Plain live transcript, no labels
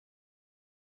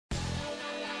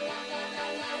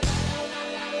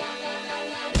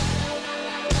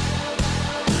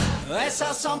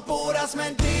Esas son puras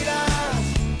mentiras.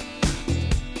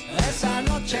 Esa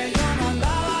noche yo no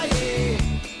andaba allí.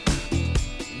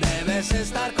 Debes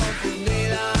estar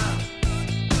confundida.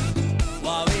 O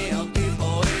había un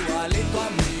tipo igualito a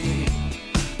mí.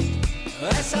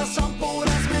 Esas son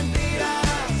puras mentiras.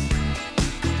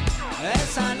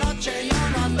 Esa noche yo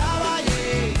no andaba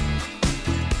allí.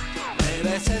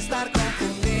 Debes estar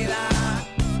confundida.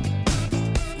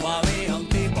 O había un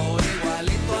tipo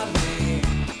igualito a mí.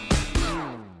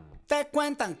 Te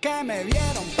cuentan que me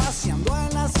vieron paseando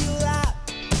en la ciudad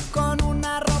con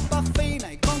una ropa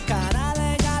fina y con cara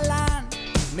de galán,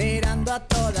 mirando a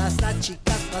todas las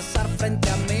chicas pasar frente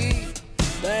a mí.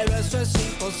 Pero eso es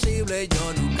imposible,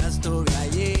 yo nunca estuve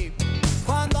allí.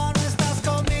 Cuando no estás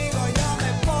conmigo yo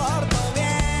me porto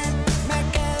bien. Me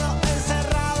quedo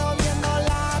encerrado viendo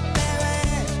la TV.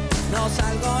 No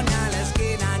salgo ni a la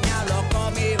esquina ni hablo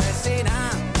con mi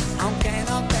vecina. Aunque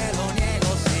no te lo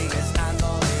niego, sigue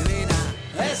estando divina.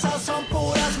 Esas son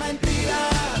puras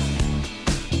mentiras.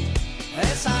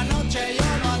 Esa noche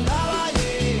yo no andaba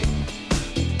allí.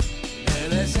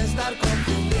 Debes estar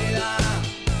confundida.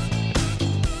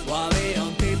 O había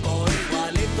un tipo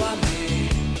igualito a mí.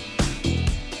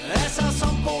 Esas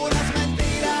son puras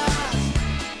mentiras.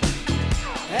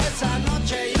 Esa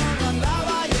noche yo no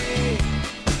andaba allí.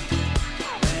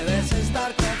 Debes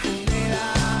estar confundida.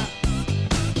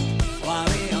 O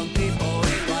había un tipo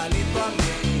igualito a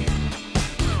mí.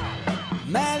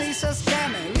 Me dices que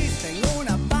me viste en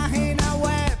una página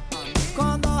web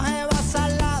con 2 evas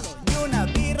al lado y una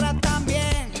birra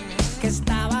también. Que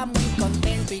estaba muy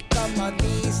contento y como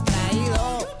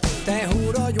distraído. Te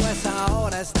juro yo a esa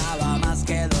hora estaba más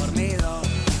que dormido.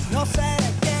 No sé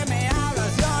de qué me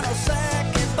hablas, yo no sé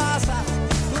qué pasa.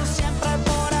 Tú siempre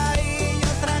por ahí, yo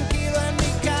tranquilo en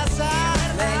mi casa,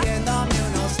 leyéndome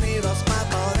unos libros para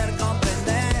poder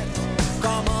comprender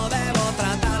cómo debo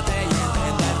tratarte y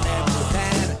entenderte,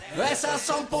 mujer. Esas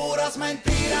son puras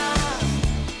mentiras.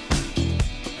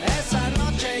 Esa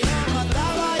noche yo no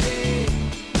andaba allí.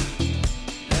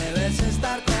 Debes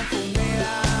estar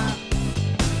confundida.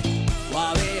 O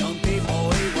había un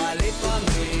tipo igualito a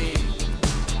mí.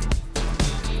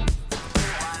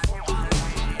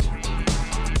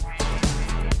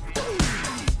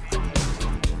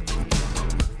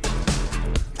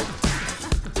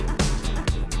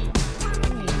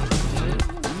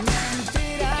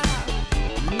 Mentira,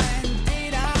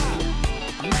 mentira,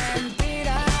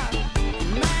 mentira,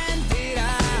 mentira,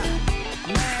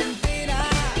 mentira,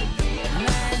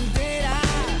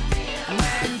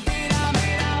 mentira,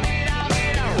 mentira,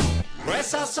 mira.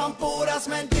 Esas son puras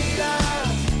mentiras.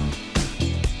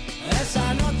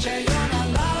 Esa noche yo no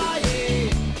andaba allí.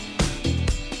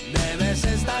 Debes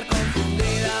estar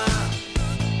confundida.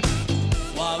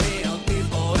 O había un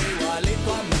tipo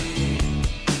igualito a mí.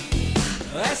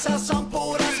 Esas son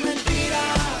puras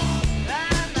mentiras.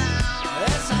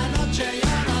 Esa noche yo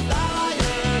no andaba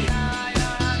allí.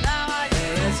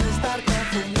 Debes estar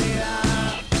confundida.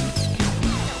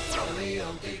 Había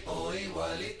un tipo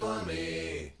igualito a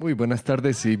mí. Muy buenas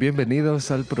tardes y bienvenidos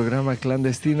al programa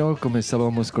clandestino.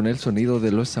 Comenzábamos con el sonido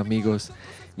de Los Amigos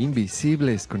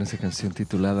Invisibles con esa canción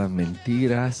titulada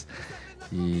Mentiras.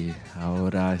 Y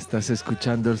ahora estás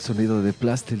escuchando el sonido de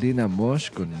Plastilina Mosh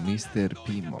con Mr.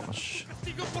 P. Mosh.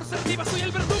 Castigo por ser diva, soy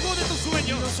el verdugo de tus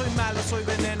sueños. No soy malo, soy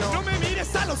veneno. No me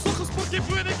mires a los ojos porque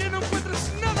puede que no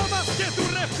encuentres nada más que tu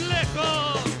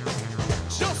reflejo.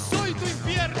 Yo soy tu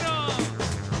infierno.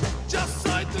 Yo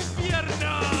soy tu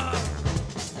infierno.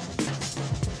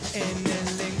 En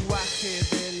el lenguaje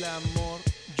del amor,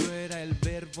 yo era el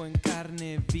verbo en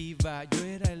carne viva. Yo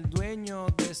era el dueño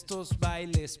de estos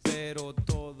bailes, pero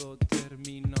todo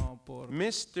terminó por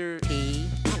Mr. P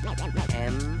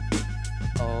M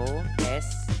O S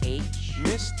H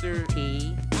Mr.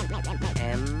 P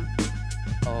M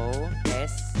O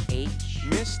S H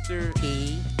Mr.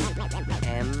 P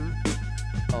M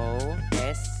O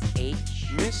S H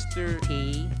Mr.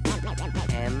 P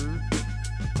M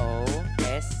O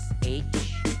S H.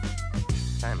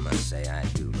 I must say I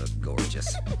do look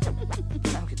gorgeous.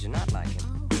 How could you not like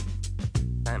him?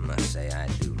 I must say I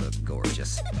do look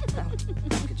gorgeous. How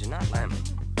could you not like him?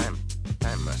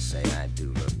 I must say I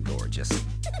do look gorgeous.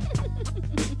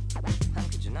 How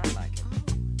could you not like him?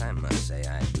 I must say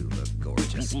I do look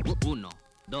gorgeous. 1,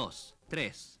 2,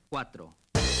 3, 4.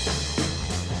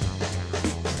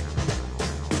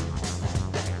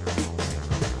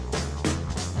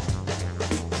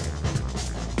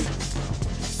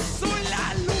 Soy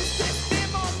la luz de este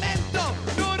momento.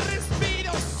 No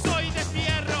respiro, soy de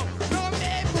fierro. No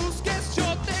me busques,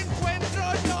 yo te encuentro.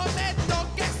 No me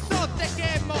toques o te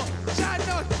quemo. Ya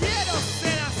no quiero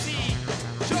ser así.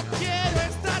 Yo quiero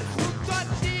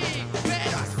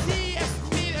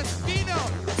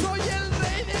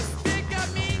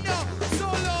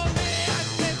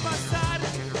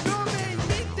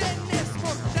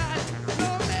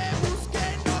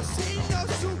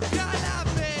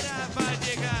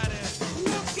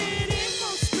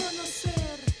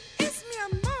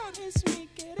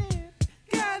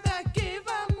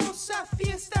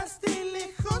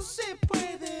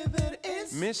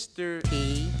Mr.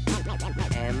 P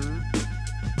M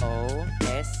O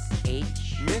S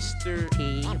H Mr.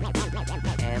 P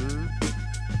M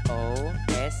O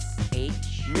S H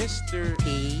Mr.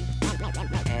 P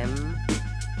M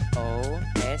O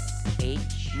S H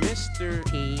Mr.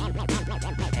 P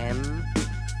M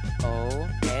O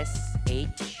S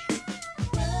H.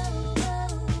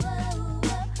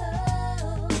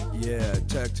 Yeah,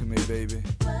 talk to me, baby.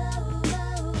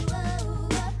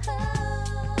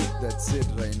 That's it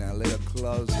right now, a little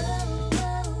closer.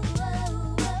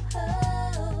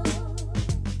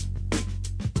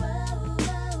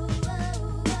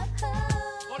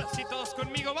 Ahora sí, todos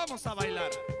conmigo, vamos a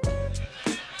bailar.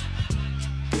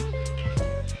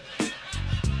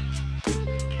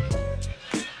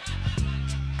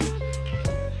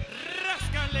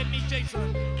 Ráscale, mi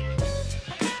Jason.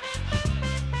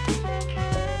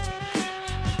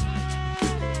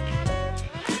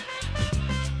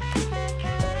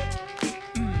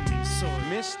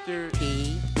 Mr.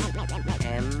 P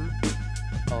M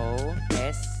O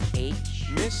S H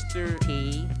Mr.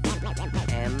 P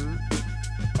M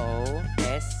O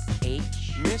S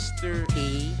H Mr.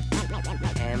 P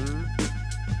M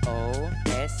O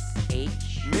S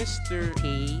H Mr.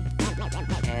 P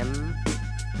M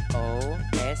O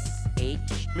S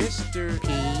H Mr. P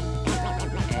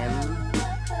M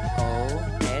O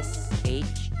S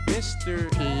H Mr.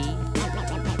 P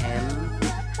M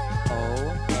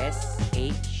O S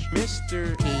H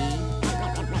Mr. P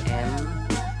M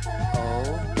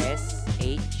O S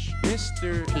H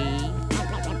Mr. P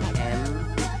M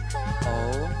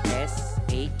O S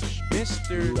H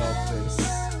Mr. Lopez.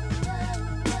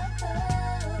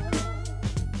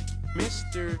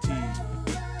 Mr. T.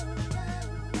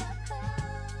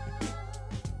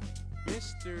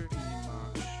 Mr.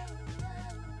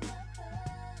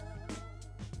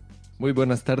 Muy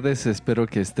buenas tardes, espero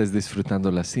que estés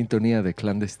disfrutando la sintonía de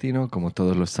Clandestino como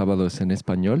todos los sábados en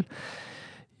español.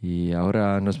 Y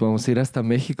ahora nos vamos a ir hasta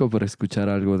México para escuchar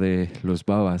algo de los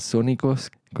Babasónicos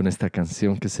con esta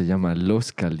canción que se llama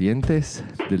Los Calientes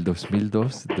del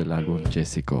 2002 del álbum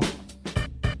Jessico.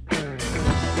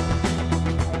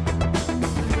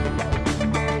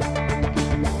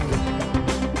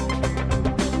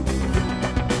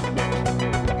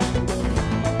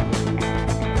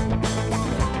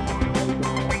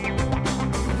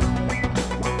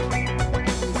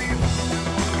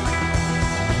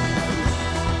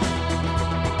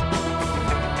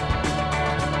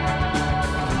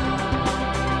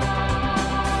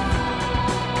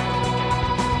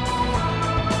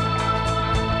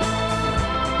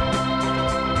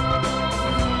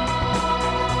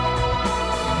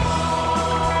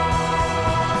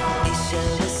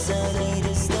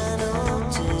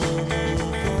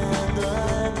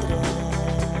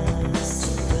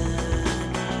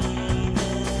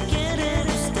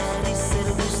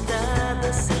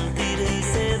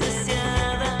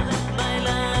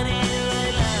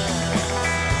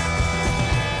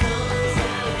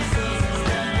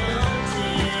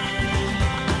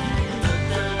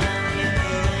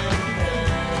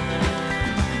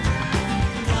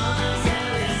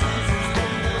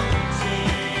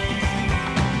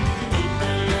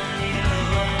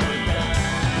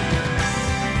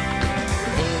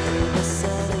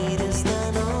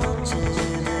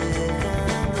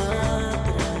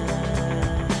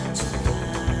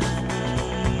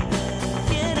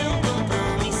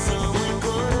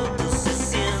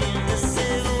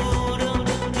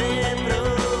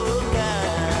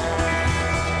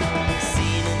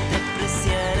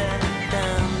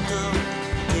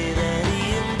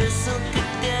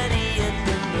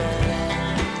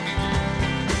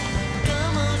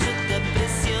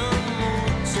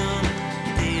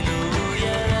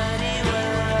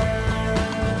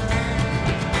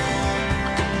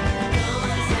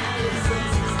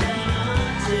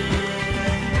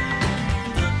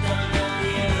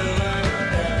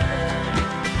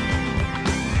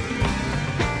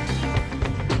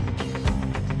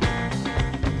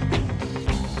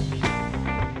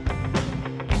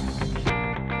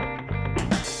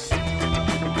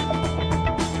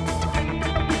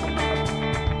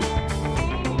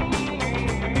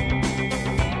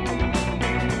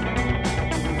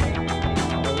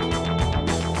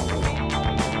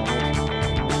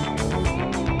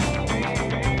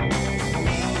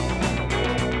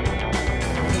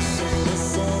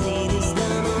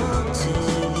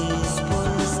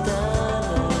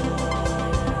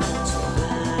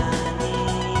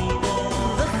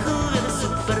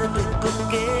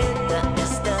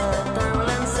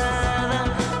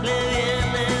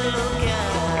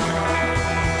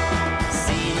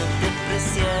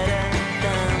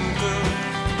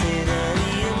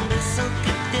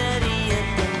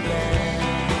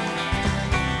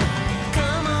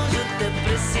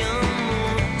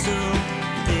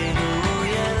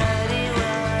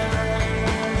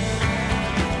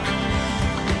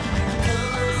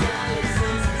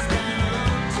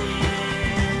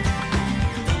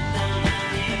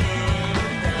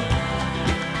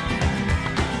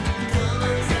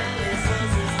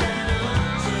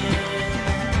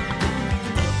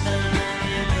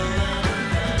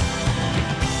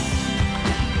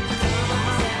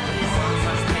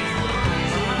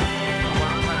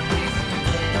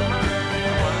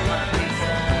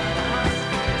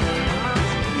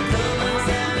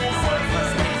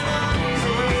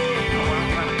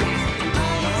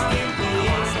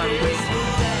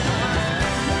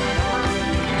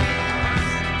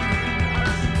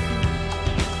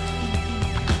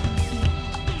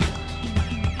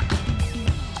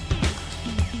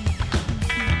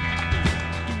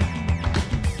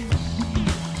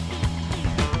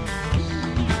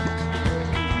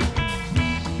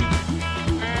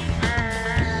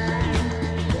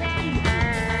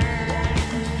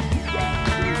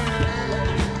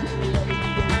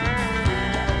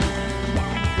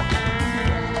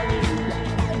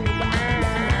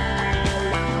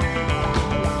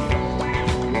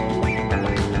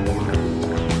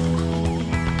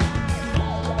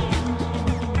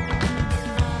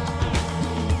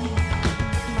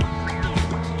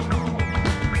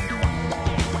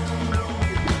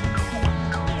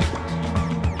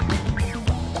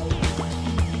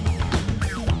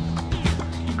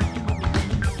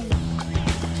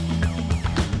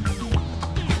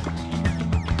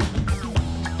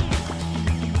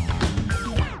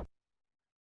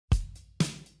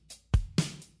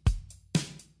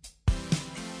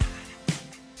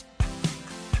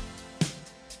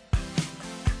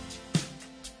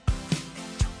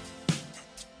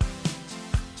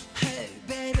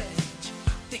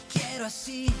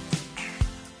 así.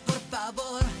 Por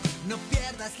favor, no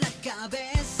pierdas la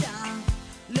cabeza.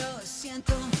 Lo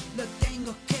siento, lo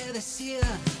tengo que decir.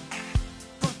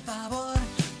 Por favor,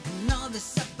 no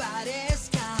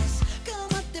desaparezcas.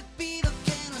 Como te pido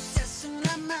que no seas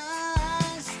una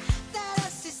más de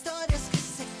las historias que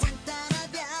se cuentan a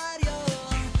diario.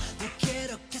 No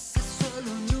quiero que seas solo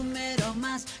un número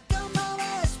más. ¿Cómo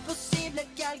es posible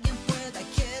que alguien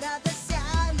quiera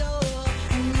desearlo?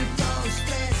 1, 2,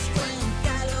 3,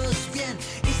 cuéntalos bien.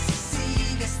 Y si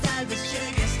sigues tal vez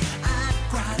llegues a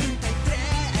 43.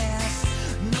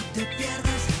 No te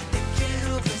pierdas, te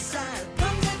quiero besar.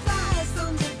 ¿Dónde vas?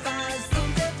 ¿Dónde vas?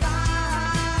 ¿Dónde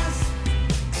vas?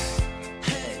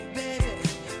 Hey baby,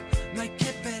 no hay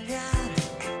que pelear.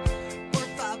 Por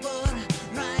favor,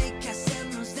 no hay que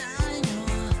hacernos daño.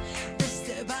 De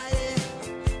este baile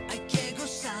hay que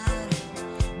gozar,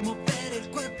 mover el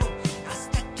cuerpo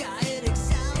hasta caer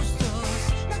exhaustos.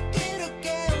 No quiero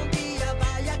que un día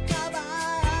vaya a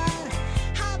acabar.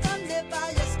 A donde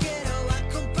vayas quiero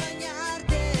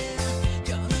acompañarte.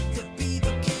 Yo no te pido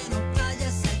que no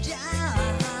vayas allá.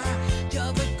 Yo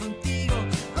voy contigo,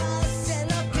 pase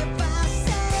lo que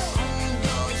pase. 1,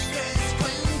 2, 3,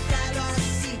 cuéntalo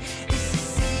así. Y si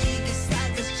sigues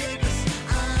tal vez llegues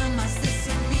a más de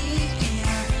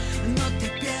 100,000. No te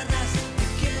pierdas, te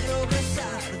quiero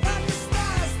besar. ¿Dónde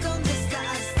estás? ¿Dónde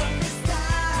estás? ¿Dónde estás?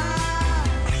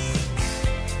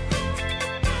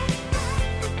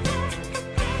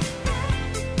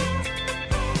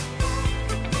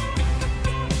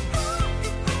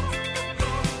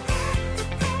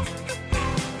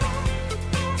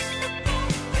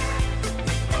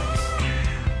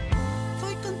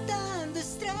 Voy contando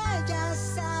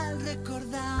estrellas al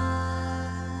recordar.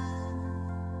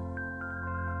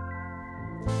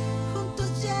 Juntos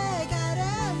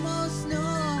llegaremos, no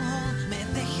me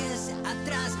dejes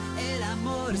atrás, el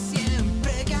amor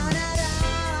siempre ganará.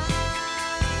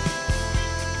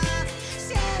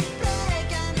 Siempre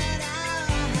ganará.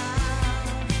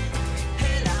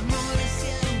 El amor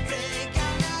siempre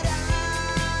ganará.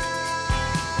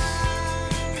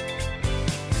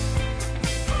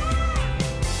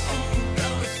 1,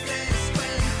 2, 3,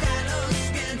 cuéntalos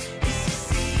bien. Y si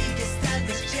sigues tal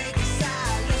vez llegues a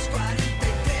los 43.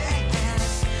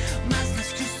 Más no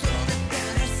es justo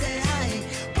detenerse ahí,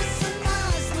 pues son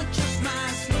más, muchos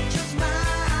más, muchos más.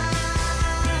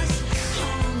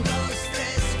 1, 2,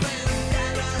 3,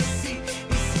 cuéntalo así.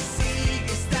 Y si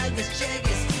sigues tal vez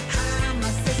llegues a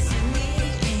más de 100,000.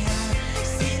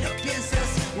 Si lo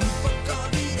piensas un poco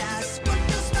dirás,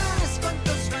 ¿cuántos más,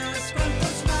 cuántos más,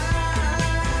 cuántos más?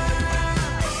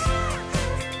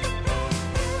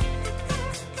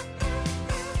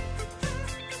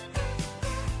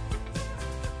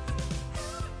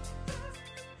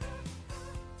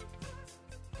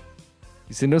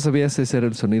 Y si no sabías, ese era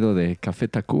el sonido de Café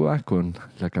Tacuba con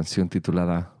la canción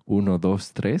titulada 1,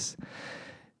 2, 3.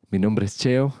 Mi nombre es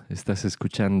Cheo, estás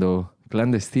escuchando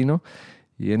Clandestino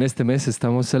y en este mes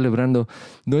estamos celebrando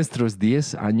nuestros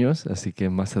 10 años, así que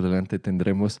más adelante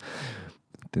tendremos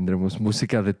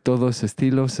música de todos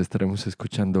estilos, estaremos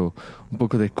escuchando un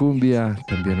poco de cumbia,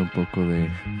 también un poco de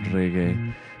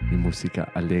reggae y música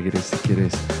alegre si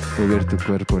quieres mover tu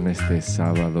cuerpo en este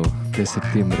sábado de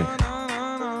septiembre.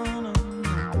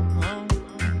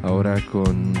 Ahora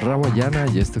con Rawayana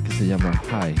y esto que se llama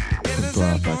High junto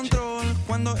a Apache.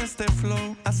 Cuando este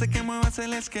flow hace que muevas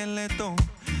el esqueleto,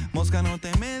 mosca no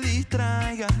te me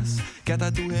distraigas, que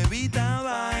hasta tu jevita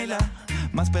baila,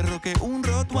 más perro que un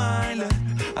Rottweiler.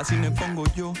 Así me pongo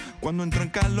yo cuando entro en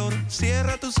calor,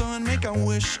 cierra tus ojos and make a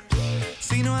wish.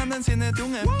 Si no anda, enciéndete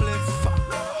un spliff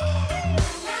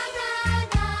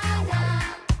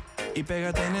y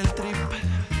pégate en el trip,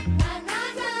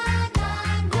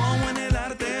 como en el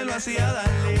arte lo hacía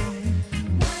Dalí.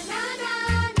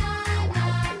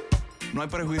 No hay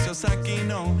prejuicios aquí,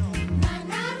 no.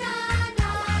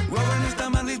 Robert no está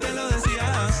mal y te lo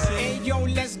decía así. Hey yo,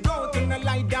 let's go, turn the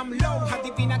light down low.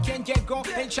 Adivina quién llegó,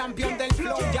 el champion del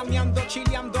flow. Llameando,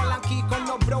 chileando aquí con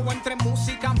los bro. Entre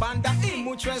música, banda y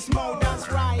mucho smoke. That's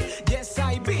right, yes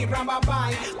I be,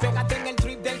 bye. Pégate en el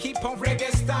trip del hip hop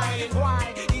reggae style. Why,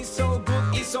 it's so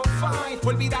good, it's so fine.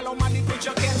 Olvida lo malo y put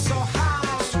your hands so high.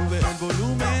 Sube el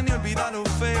volumen y olvida lo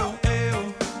feo,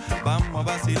 vamos a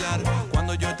vacilar.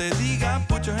 Cuando yo te diga,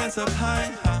 put your hands up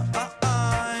high.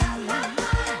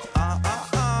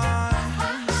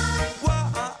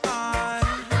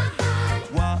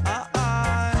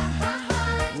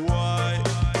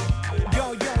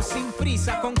 Yo, sin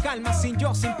prisa, con con calma, sin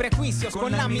yo, sin prejuicios,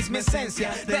 con la misma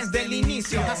esencia desde el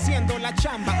inicio, haciendo la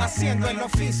chamba, haciendo el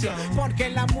oficio, porque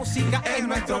la música es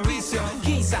nuestro vicio.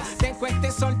 Quizás te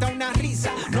cueste soltar una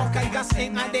risa, no caigas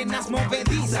en arenas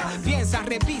movedizas. Piensa,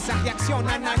 revisa,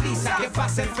 reacciona, analiza, que para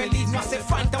ser feliz no hace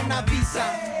falta una visa.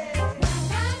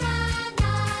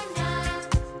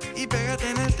 Y pégate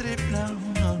en el trip now,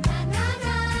 no.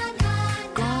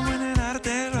 Como en el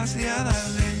arte lo hacía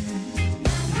darle.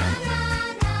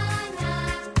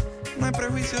 No hay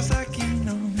prejuicios aquí,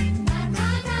 no.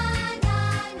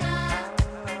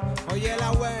 Oye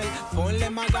la wey, ponle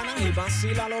más ganas y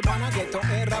vacila los panas, que esto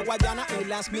es Raguayana y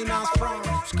las minas from.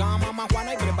 Busca mamá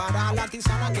Juana y prepara la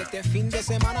tisana, que este fin de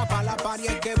semana pa' la party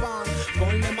es que van.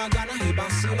 Ponle más ganas y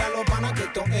vacila los panas, que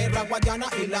esto es Raguayana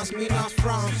y las minas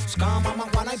from. Busca mamá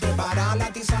Juana y prepara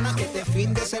la tisana, que este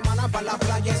fin de semana pa' la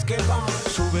playa es que van.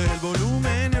 Sube el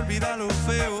volumen y olvida lo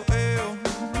feo,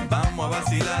 vamos a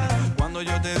vacilar. Cuando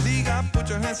yo te diga, put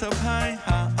your hands up high,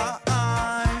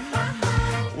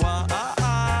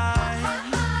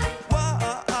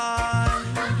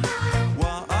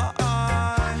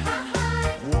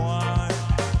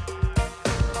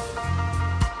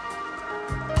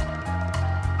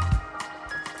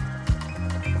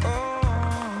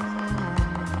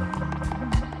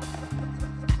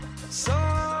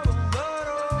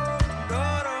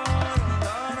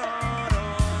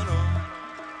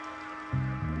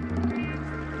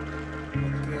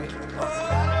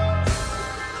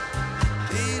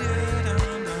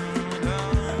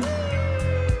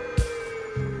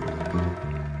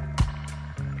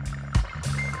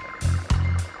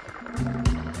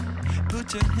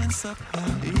 put your hands up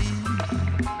high.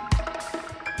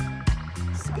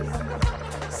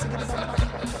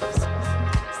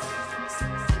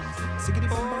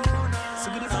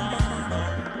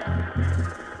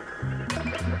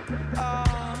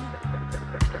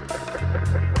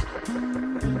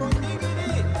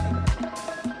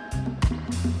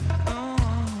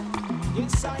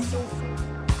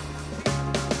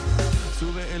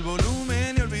 Sube el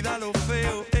volumen y olvida lo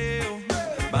feo,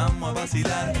 vamos a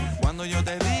vacilar. Cuando yo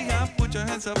te diga, put your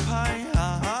hands up high,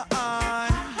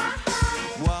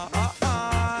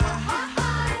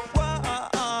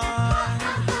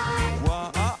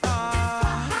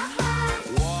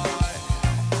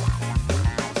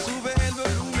 Sube el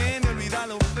volumen y olvida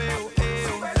lo feo,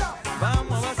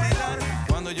 vamos a vacilar.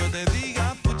 Cuando yo te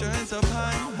diga, put your hands up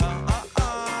high.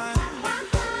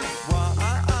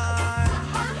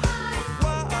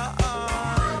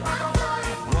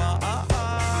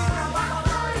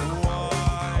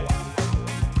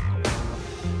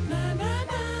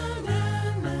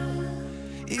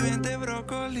 Y vente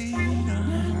brocolino,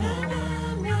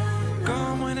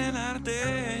 como en el arte.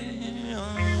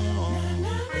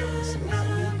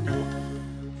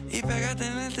 Y pégate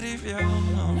en el trivio.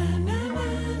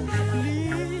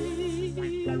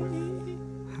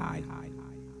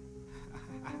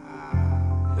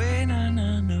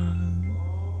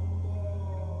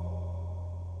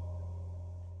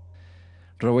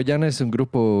 Raguayana es un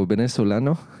grupo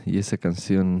venezolano y esa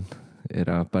canción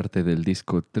era parte del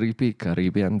disco Trippy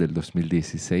Caribbean del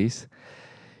 2016.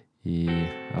 Y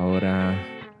ahora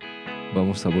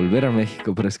vamos a volver a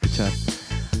México para escuchar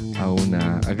a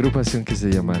una agrupación que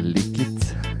se llama Liquid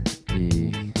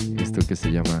y esto que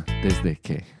se llama Desde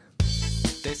que.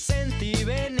 Te sentí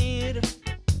venir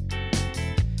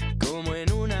como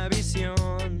en una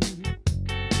visión.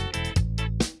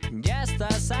 Ya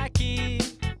estás aquí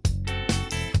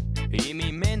y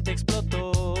mi mente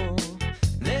explotó.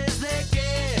 Desde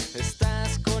que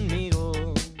estás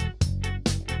conmigo,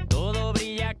 todo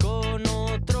brilla con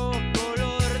otro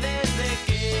color. Desde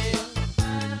que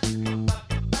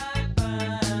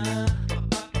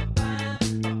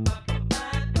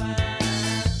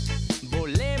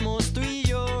volemos tú y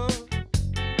yo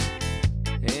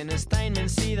en esta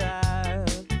inmensidad,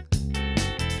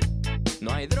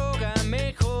 no hay droga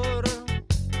mejor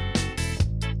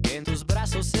que en tus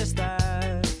brazos estar.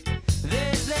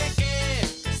 Desde que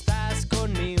estás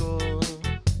conmigo,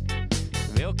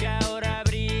 veo que ahora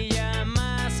brilla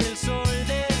más el sol.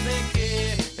 Desde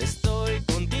que estoy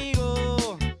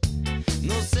contigo,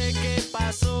 no sé qué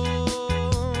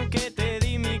pasó, que te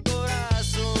di mi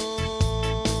corazón.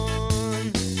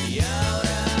 Y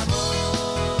ahora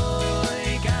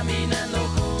voy caminando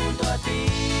junto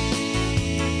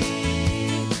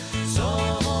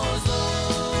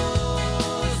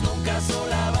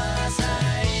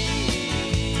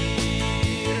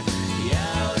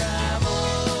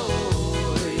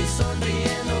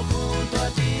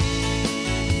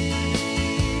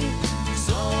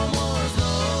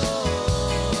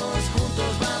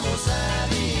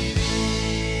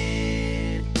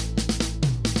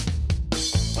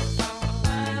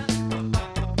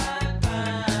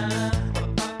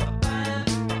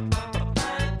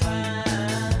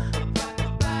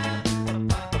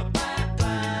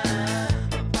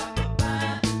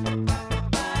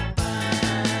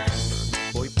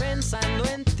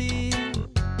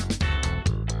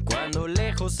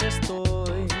lejos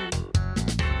estoy.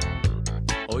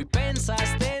 Hoy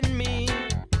pensaste en mí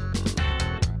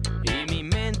y mi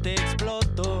mente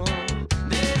explotó.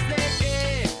 Desde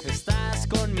que estás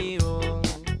conmigo,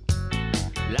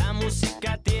 la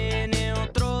música tiene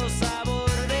otro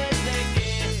sabor. Desde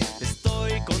que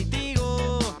estoy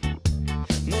contigo,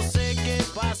 no sé qué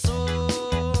pasó,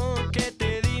 que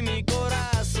te di mi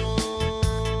corazón.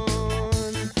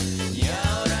 Y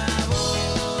ahora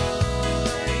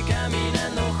voy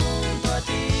caminando junto a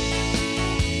ti.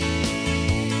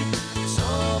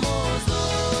 Somos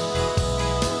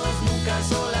dos, nunca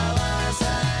sola vas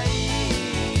a ir.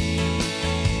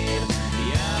 Y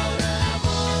ahora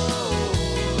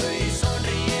voy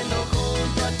sonriendo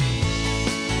junto a ti.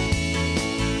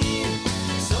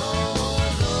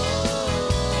 Somos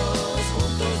dos,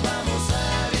 juntos vamos a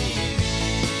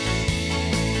vivir.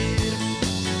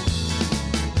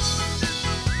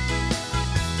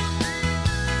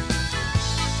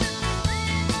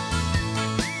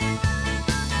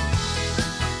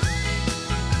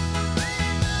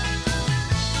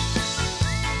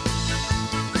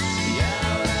 Y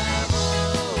ahora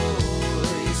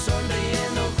voy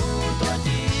sonriendo junto a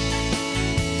ti.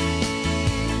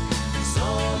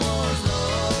 Somos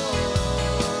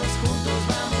dos, juntos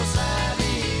vamos a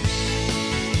vivir.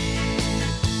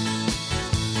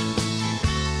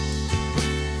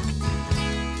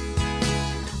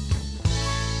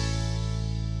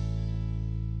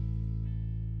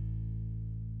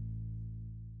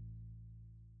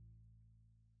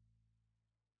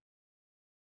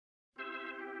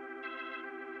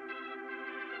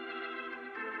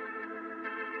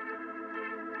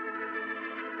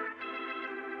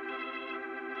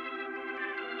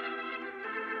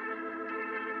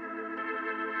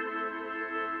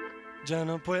 Ya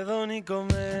no puedo ni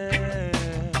comer.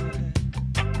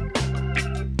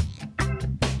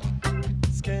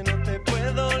 Es que no te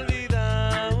puedo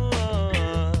olvidar.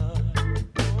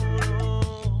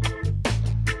 No.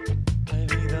 Ay,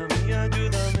 vida mía,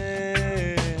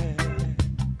 ayúdame.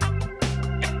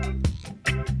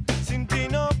 Sin ti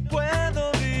no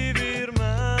puedo vivir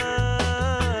más.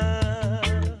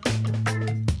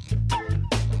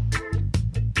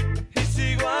 Y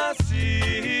sigo así.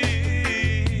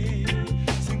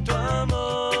 Sin tu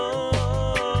amor,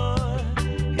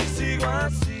 y sigo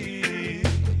así.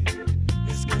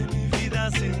 Es que mi vida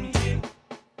sin ti no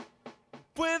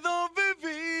puedo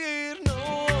vivir, no.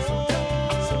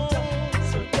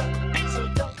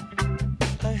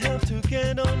 I have to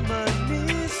get on my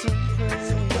knees and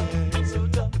pray.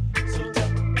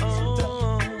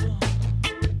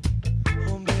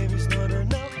 Oh, baby, it's not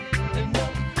enough.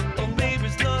 Oh, baby,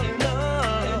 it's not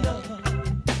enough.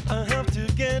 I have to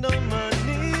get on my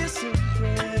knees and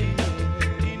pray.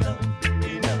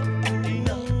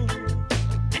 Enough.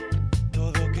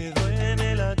 Todo quedó en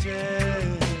el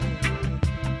ayer.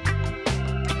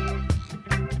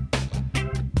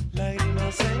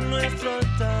 Lágrimas en nuestro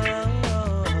altar.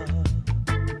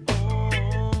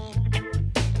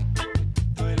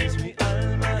 Tú eres mi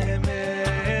alma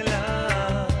gemela.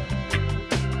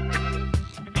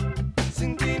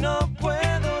 Sin ti no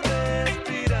puedo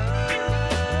respirar.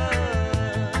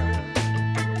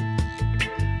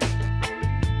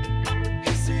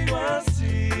 Y sigo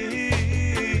así,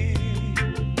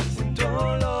 sin tu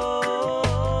olor.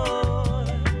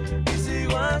 Y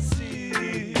sigo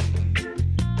así.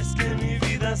 Es que mi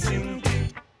vida sin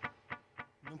ti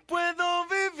no puedo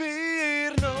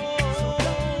vivir, no.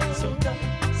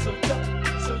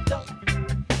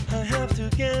 I have to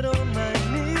get on my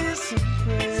knees and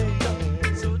pray.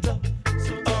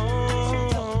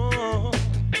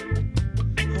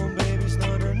 Oh, baby, it's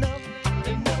not enough.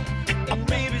 Oh,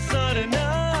 baby, it's not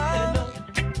enough.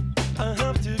 I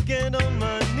have to get on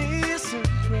my knees and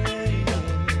pray.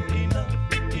 Enough.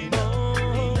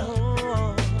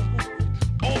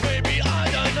 Oh baby, I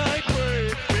and I pray.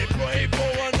 We pray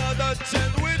for another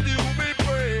chance with you, we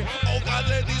pray. Oh God,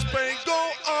 let this pain go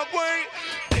away.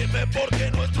 Dime por qué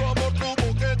nuestro amor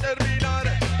tuvo que terminar.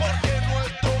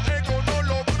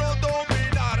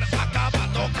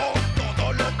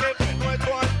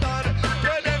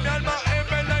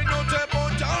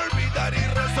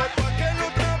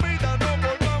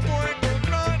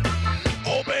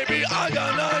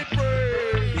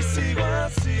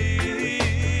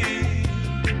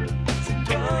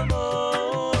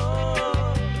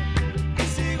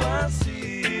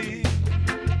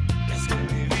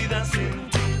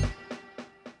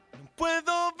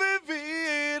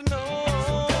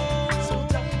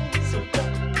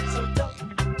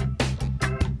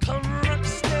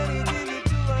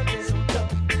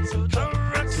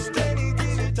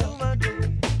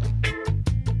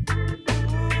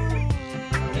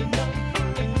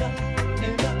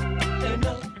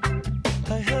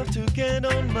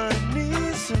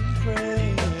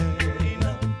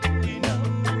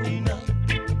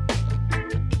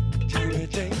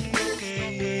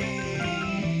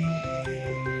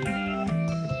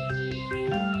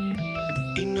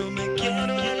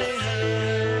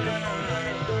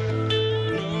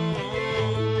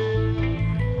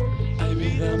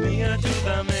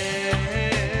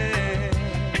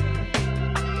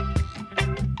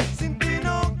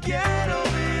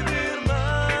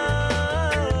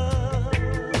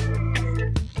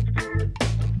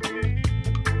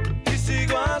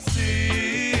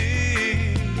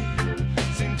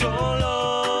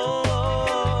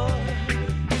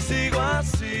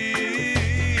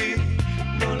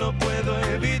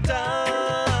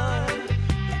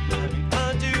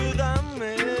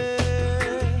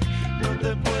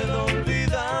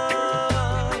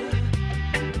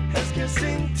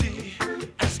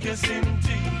 que sin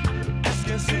ti, es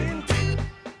que sin ti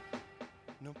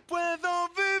no puedo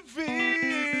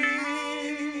vivir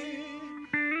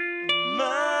más.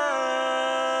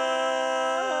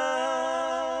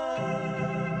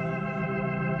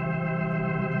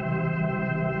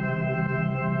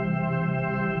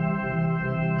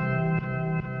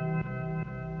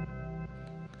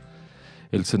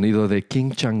 El sonido de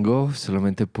King Chango,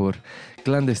 solamente por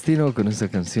Clandestino, con esta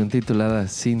canción titulada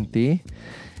Sin Ti.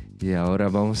 Y ahora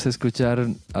vamos a escuchar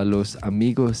a los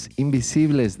Amigos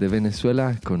Invisibles de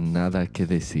Venezuela con Nada que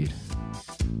Decir.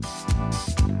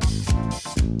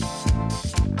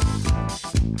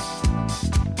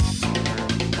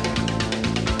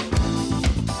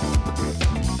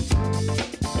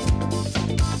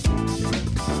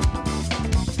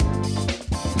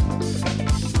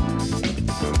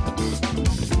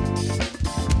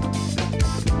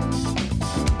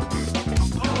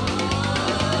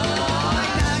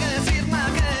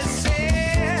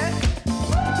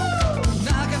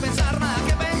 Nada que pensar, nada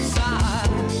que pensar.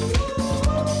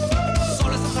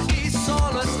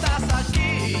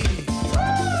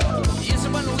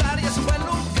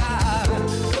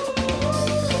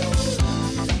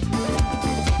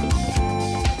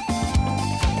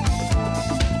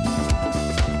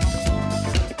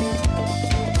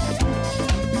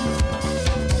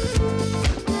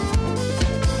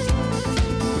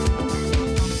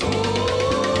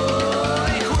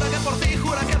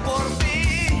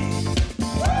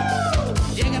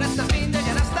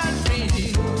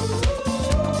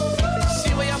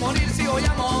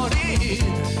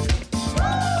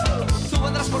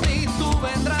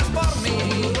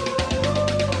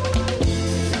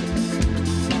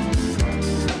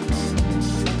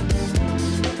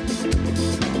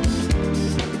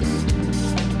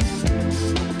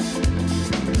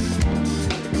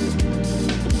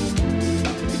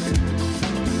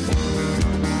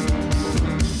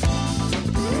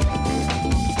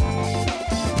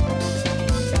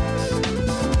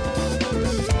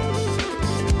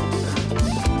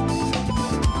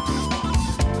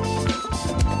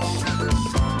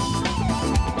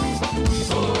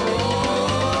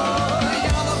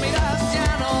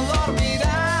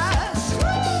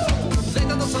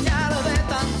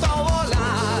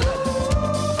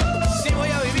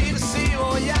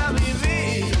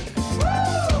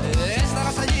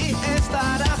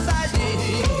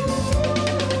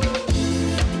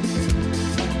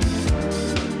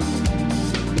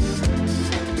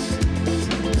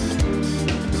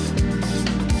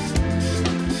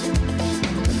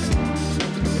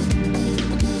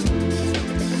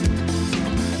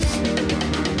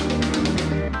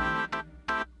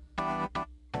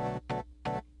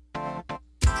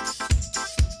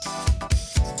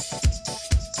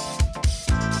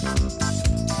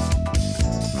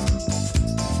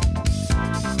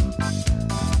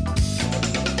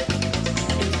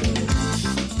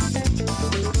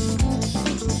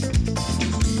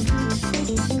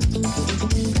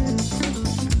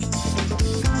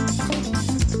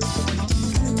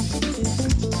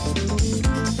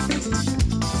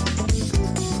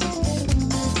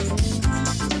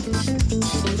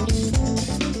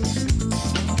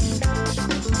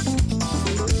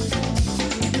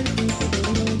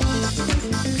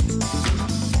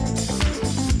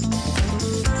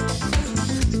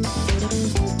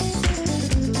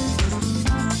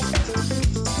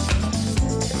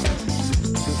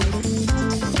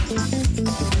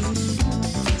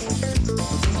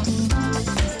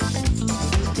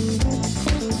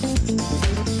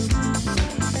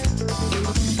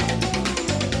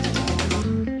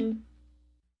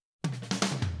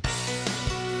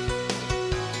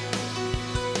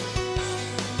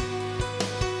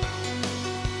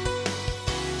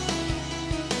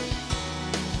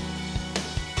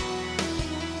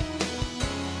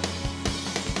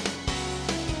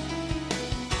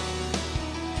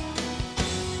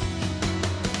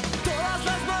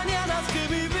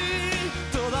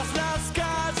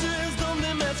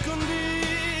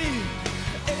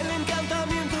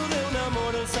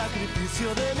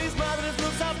 silencio de mis madres,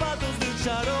 los zapatos del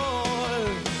charol.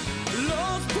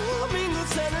 Los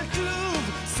domingos en el club,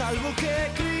 salvo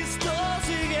que Cristo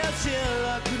sigue hacia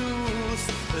la cruz.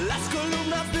 Las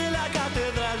columnas de la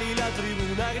catedral y la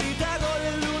tribuna grita gol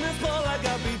el lunes por la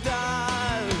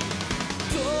capital.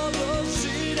 Todos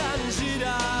giran,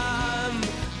 giran,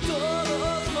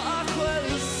 todos bajo el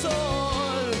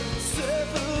sol. Se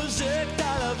proyecta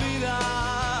la vida,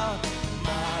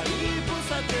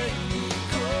 mariposa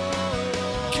técnico.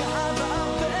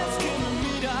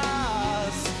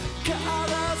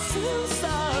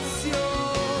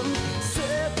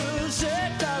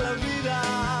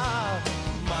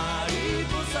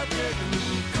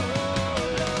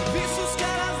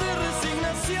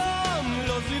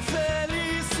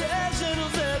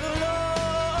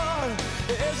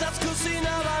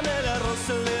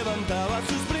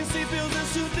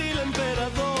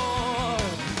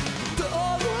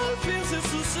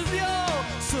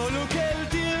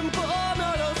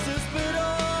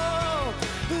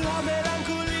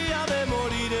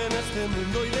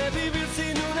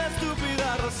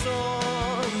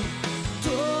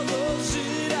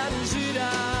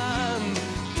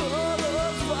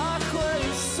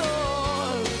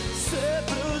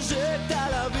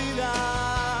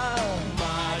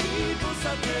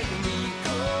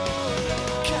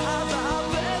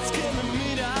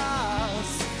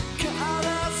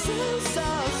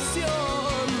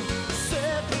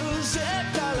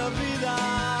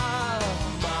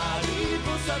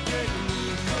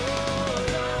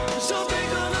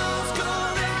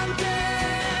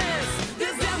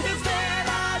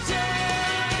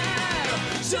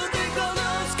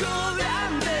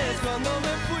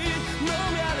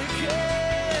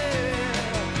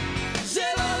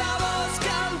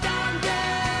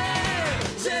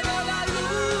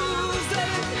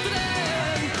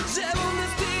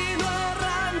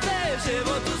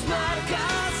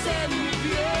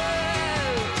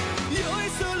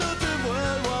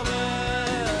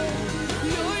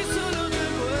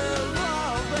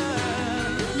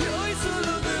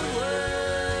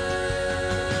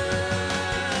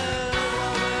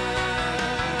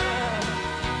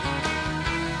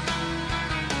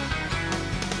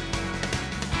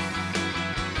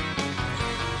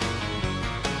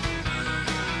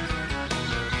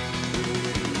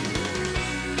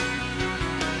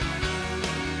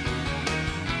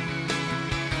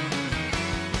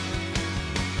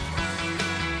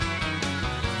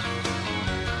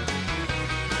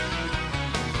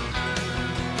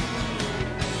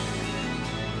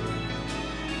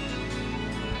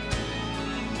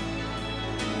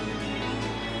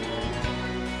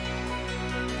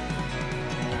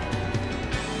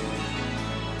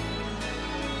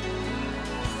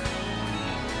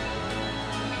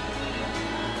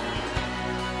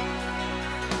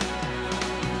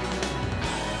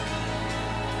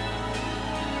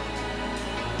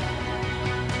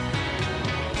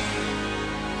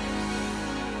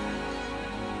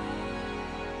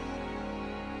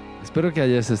 Espero que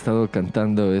hayas estado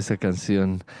cantando esa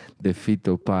canción de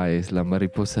Fito Páez, La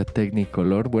Mariposa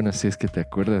Technicolor. Bueno, si es que te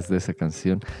acuerdas de esa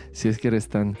canción, si es que eres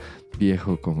tan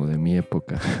viejo como de mi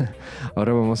época.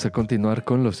 Ahora vamos a continuar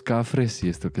con Los Cafres y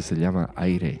esto que se llama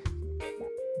Aire.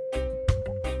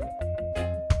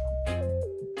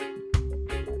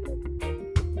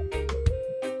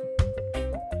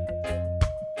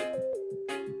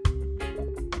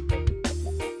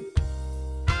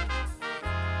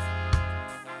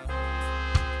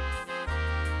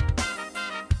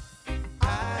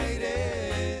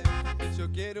 Aire,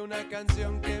 yo quiero una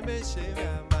canción que me lleve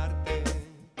a amarte.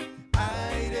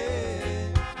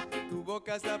 Aire, tu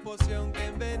boca es la poción que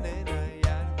envenena y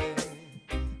arde.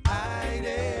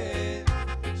 Aire,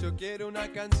 yo quiero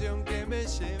una canción que me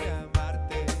lleve a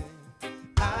amarte.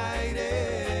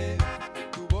 Aire,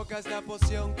 tu boca es la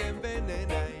poción que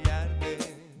envenena y arde.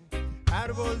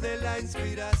 Árbol de la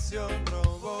inspiración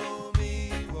robó mi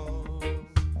voz.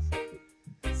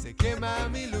 Se quema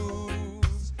mi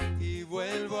luz y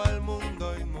vuelvo al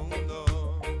mundo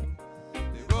inmundo.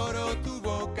 Devoro tu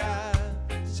boca,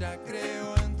 ya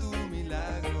creo en tu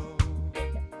milagro.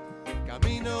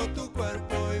 Camino tu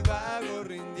cuerpo y vago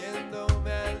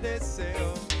rindiéndome al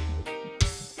deseo.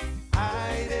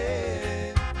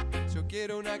 Aire, yo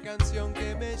quiero una canción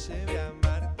que me lleve a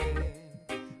amarte.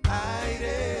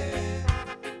 Aire,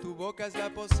 tu boca es la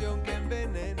poción que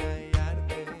envenena y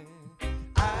arde.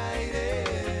 Aire,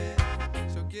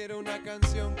 yo quiero una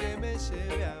canción que me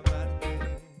lleve a amarte.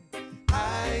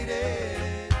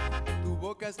 Aire, tu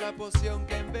boca es la poción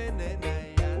que envenena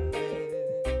y arde.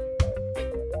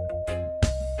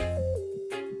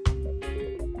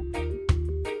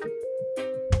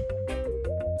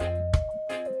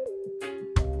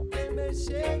 Que me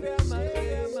lleve a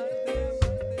amarte, amarte, amarte,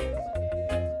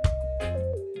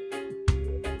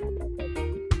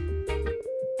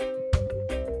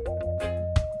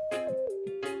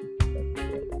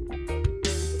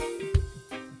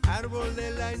 árbol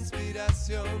de la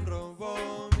inspiración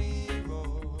robó mi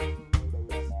voz.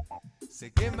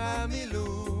 Se quema mi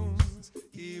luz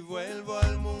y vuelvo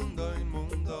al mundo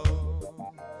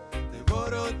inmundo.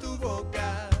 Devoro tu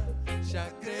boca, ya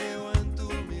creo en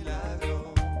tu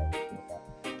milagro.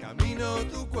 Camino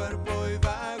tu cuerpo y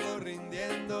vago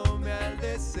rindiéndome al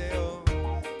deseo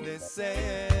de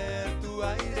ser tu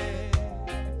aire.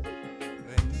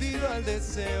 Rendido al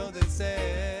deseo de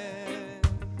ser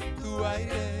tu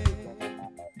aire,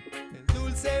 el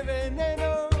dulce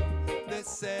veneno de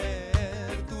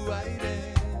ser tu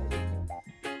aire,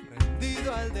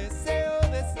 rendido al deseo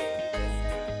de ser.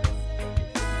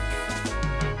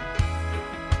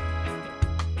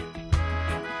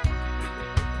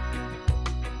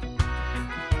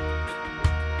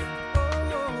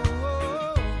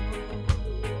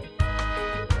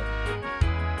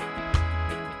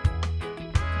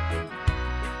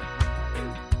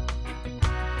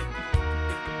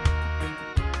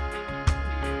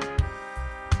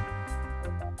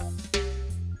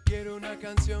 Quiero una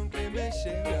canción que me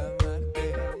lleve a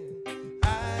amarte.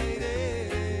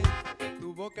 Aire,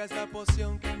 tu boca es la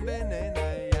poción que envenena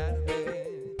y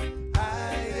arde.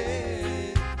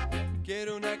 Aire,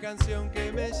 quiero una canción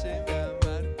que me lleve a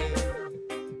amarte.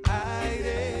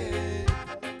 Aire,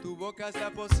 tu boca es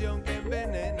la poción que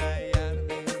envenena y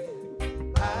arde.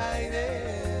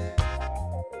 Aire,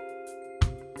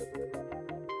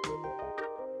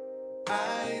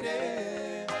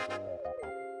 aire,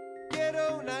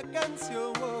 quiero una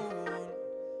canción.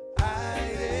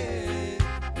 Aire,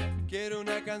 quiero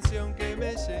una canción que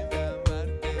me lleve a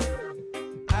amarte.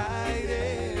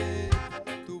 Aire,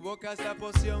 tu boca es la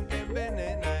poción que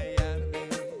envenena y arde.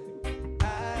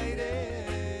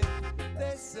 Aire,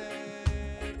 de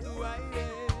ser tu aire.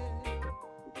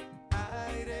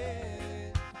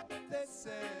 Aire, de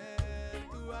ser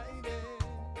tu aire.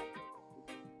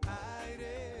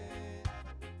 Aire,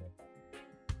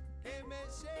 que me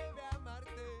lleve a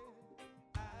amarte.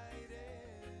 Aire,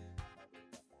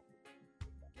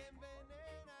 que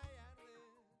envenena y arde.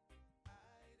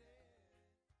 Aire.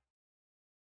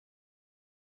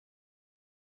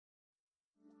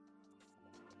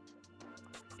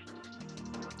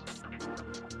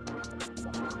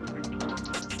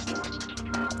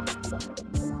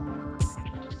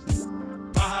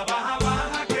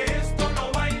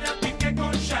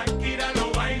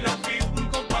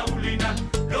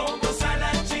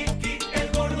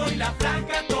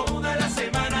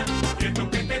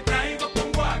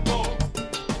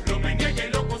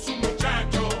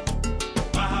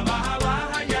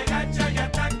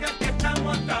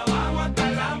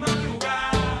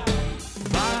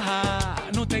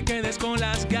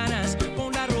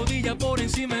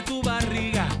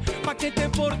 pa' que te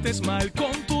portes mal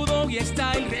con tu doggy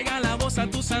style. Regala voz a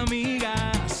tus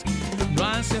amigas. No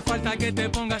hace falta que te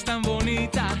pongas tan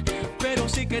bonita, pero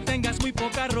sí que tengas muy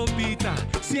poca ropita.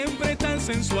 Siempre tan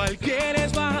sensual,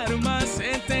 quieres bajar más,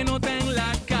 se te nota en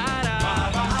la cara.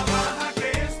 Baja, baja, baja,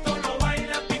 que esto lo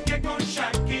baila Piqué con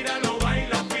Shakira, lo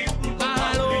baila Pitbull con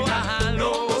Paulina.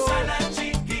 Lo goza la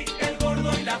chiqui, el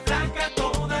gordo y la flaca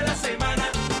toda la semana.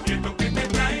 Y esto que te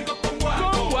traigo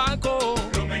con guaco,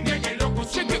 lo menea y el loco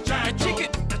su muchacho.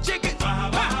 Baja,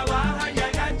 baja, baja y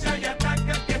agacha y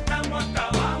ataca, que estamos hasta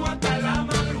abajo hasta la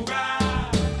madrugada.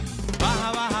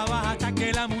 Baja, baja, baja hasta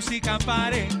que la música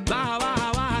pare. Baja,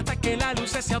 baja, baja hasta que las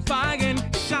luces se apaguen.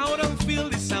 Shout and feel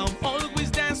the sound,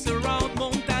 always dance around,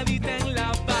 montadita en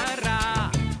la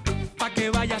barra. Pa' que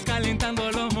vayas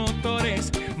calentando los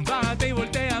motores. Bájate y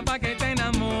voltea pa' que te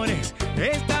enamores.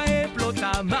 Esta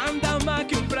explota, manda más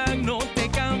que un plan, no te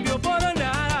cambio por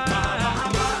nada. Baja, baja,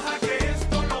 baja, que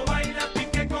esto lo baila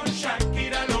Piqué con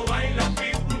Shakira, lo baila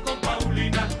Pitbull con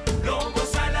Paulina. Lo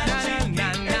goza la chiqui,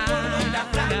 el gordo y la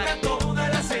flaca toda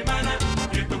la semana.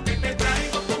 Y esto que te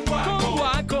traigo con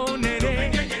guaco, nene. lo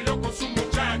menea y el loco su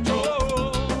muchacho.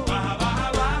 Baja,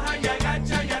 baja, baja y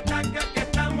agacha y ataca, que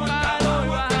estamos hasta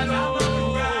abajo hasta la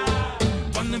madrugada.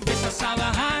 Cuando empiezas a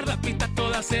bajar, la pista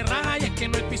toda se raja. Y es que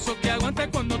no hay piso que aguante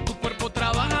cuando tu cuerpo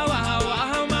trabaja. Baja,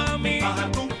 baja, mami.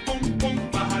 Baja, pum, pum, pum,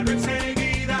 bájalo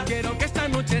enseguida. Quiero que esta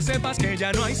noche sepas que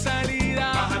ya no hay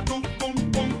salida. Baja, pum, pum,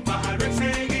 pum, bájalo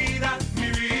enseguida, mi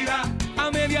vida.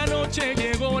 A medianoche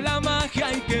llegó la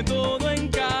magia y que todo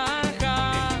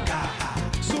encaja.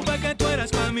 Supe que tú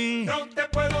eras pa' mí. No te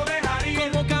puedo dejar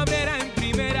ir. Como Cabrera en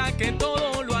primera que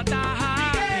todo lo ataja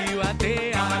y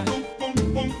batea. Baja, pum, pum,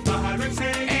 pum, bájalo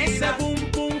enseguida. Ese pum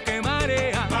pum que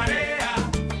marea. Marea.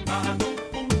 Baja, pum,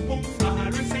 pum, pum,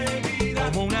 bájalo enseguida.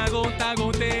 Como una gota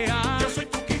gotea. Yo soy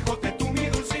tu Quijote, tú mi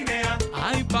Dulcinea.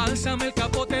 Ay, pálsame el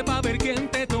capote pa' ver quién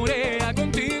te torea.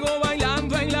 Contigo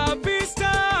bailando en la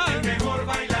pista. El mejor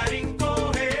bailarín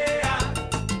cojea.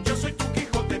 Yo soy tu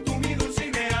Quijote, tú mi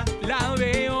Dulcinea. La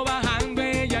veo bajando,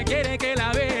 ella quiere que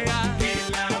la vea. Que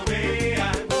la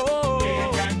vea.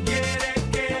 Ella quiere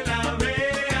que la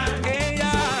vea.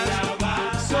 Ella Sola va.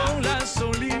 sola,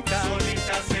 solita.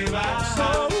 Solita se va.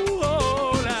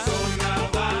 Sola, Sola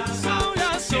va. sola,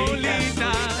 solita.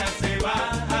 Solita se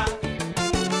baja.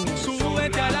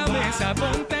 Súbete a la mesa,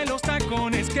 ponte los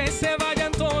tacones, que se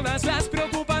vayan todas las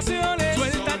preocupaciones.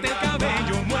 Suéltate el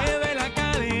cabello, mueve la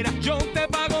cadera, yo te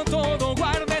pago todo,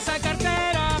 guarda esa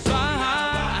cartera.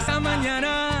 Baja hasta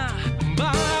mañana,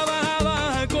 baja, baja,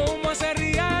 baja, como hace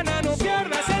Rihanna. No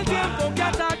pierdas el tiempo que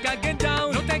ataca, get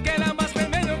down, no te queda más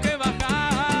remedio que bajar.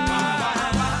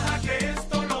 Baja, baja, que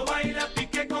esto lo baila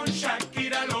Piqué con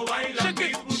Shakira, lo baila Shake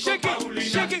it, Pitbull shake con it, Paulina.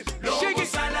 shake it, Lo shake it,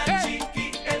 goza la hey.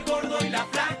 chiqui, el gordo y la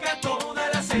flaca toda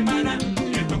la semana.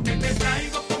 Y esto que te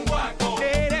traigo con guaco.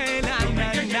 Lo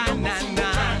menea y el loco su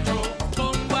muchacho.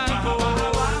 Con Baja, guapo. baja,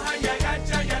 baja y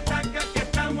agacha y ataca, que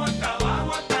estamos hasta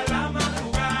abajo hasta la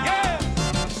madrugada.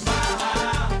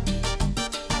 Baja.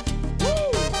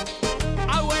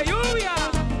 Agua y lluvia.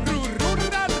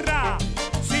 Rurrurrarra.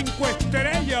 5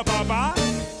 estrellas, papá.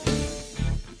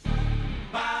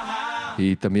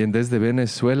 Y también desde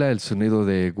Venezuela el sonido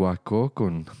de Guaco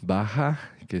con Baja,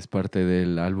 que es parte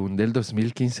del álbum del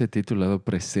 2015 titulado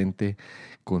Presente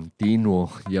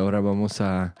Continuo. Y ahora vamos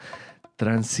a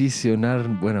transicionar,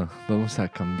 bueno, vamos a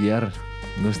cambiar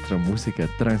nuestra música,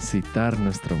 transitar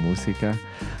nuestra música,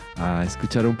 a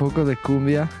escuchar un poco de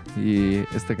cumbia y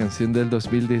esta canción del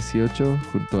 2018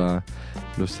 junto a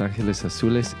Los Ángeles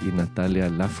Azules y Natalia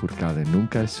Lafourcade,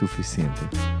 Nunca es suficiente.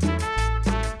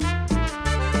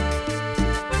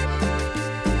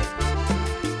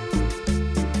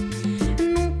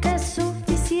 Nunca es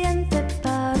suficiente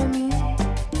para mí,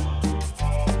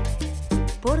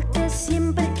 porque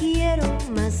siempre quiero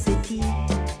más de ti.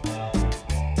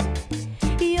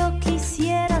 Yo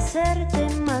quisiera hacerte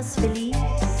más feliz,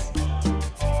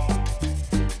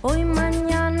 hoy,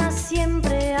 mañana,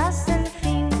 siempre hasta el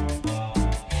fin.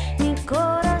 Mi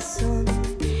corazón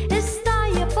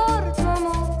estalla por tu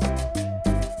amor.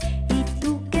 ¿Y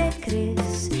tú qué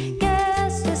crees? Que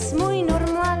esto es muy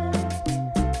normal.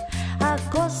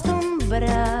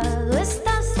 Acostumbrado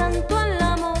estás tanto al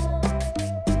amor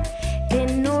que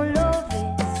no lo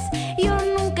ves. Yo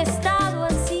nunca he estado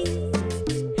así.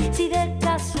 Si de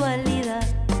casualidad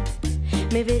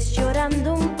me ves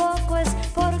llorando un poco es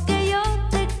porque yo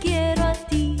te quiero a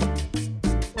ti.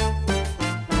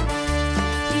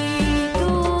 Y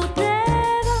tú te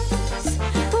vas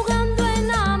jugando a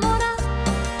enamorar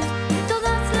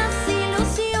todas las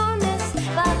ilusiones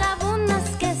vagabundas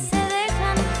que se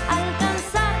dejan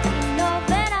alcanzar. Y no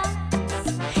verás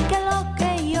que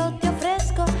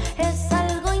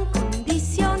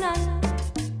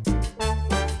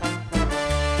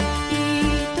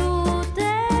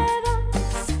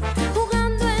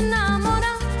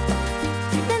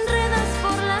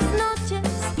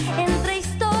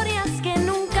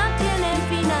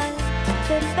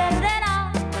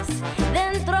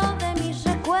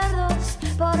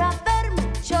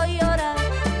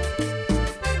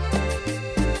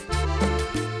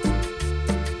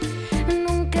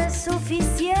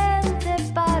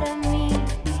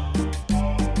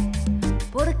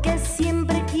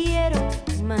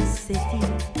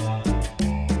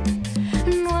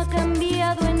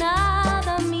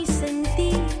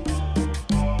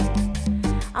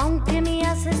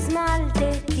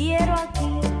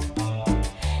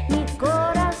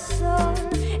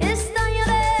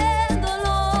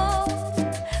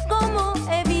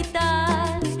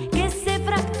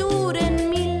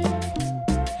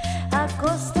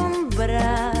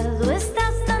acostumbrado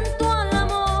estás tanto al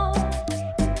amor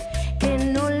que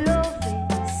no lo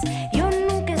ves. Yo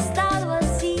nunca he estado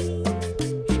así.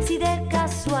 Si de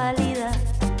casualidad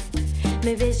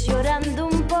me ves llorando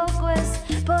un poco es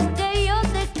porque yo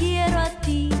te quiero a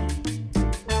ti.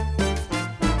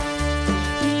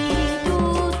 Y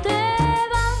tú te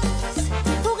vas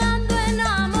jugando a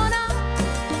enamorar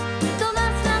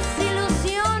todas las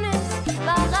ilusiones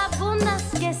vagabundas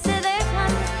que se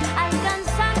dejan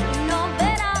alcanzar y no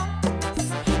verás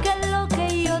que lo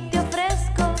que yo te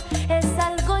ofrezco es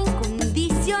algo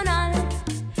incondicional,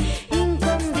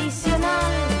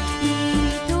 incondicional. Y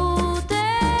tú te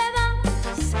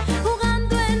vas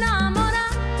jugando a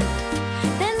enamorar,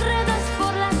 te enredas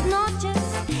por las noches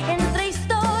entre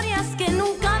historias que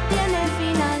nunca tienen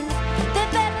final, te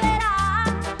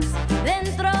perderás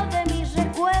dentro de mis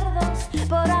recuerdos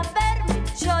por haberme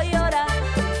hecho llorar.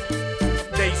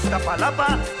 De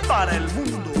Iztapalapa para el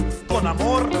mundo, con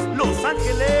amor, Los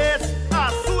Ángeles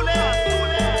Azules.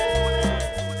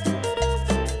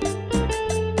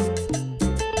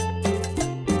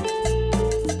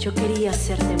 Yo quería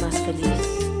hacerte más feliz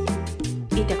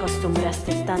y te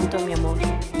acostumbraste tanto a mi amor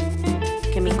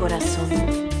que mi corazón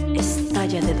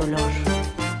estalla de dolor.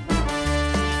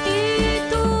 Y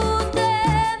tú te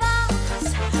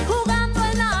vas jugando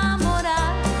a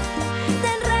enamorar, te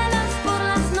enredas por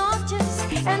las noches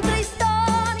entre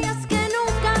historias que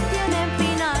nunca tienen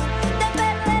final, te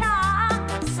perderás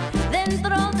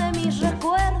dentro de mis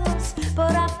recuerdos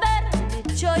por haberme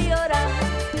hecho llorar.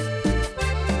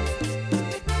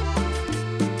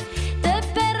 Te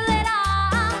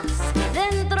perderás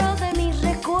dentro de mis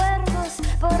recuerdos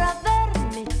por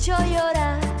haberme hecho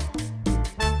llorar.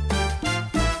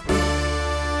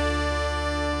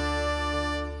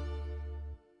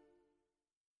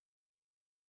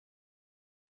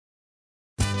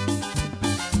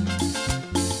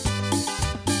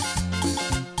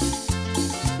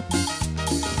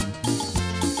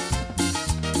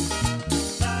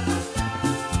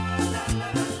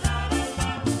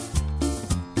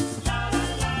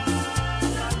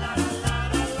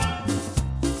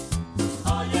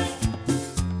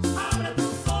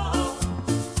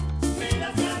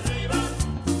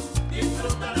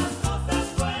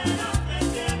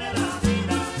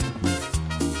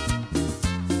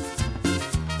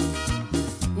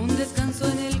 Un descanso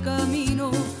en el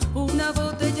camino, una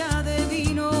botella de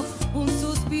vino, un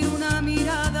suspiro, una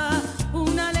mirada,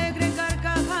 una alegre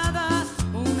carcajada,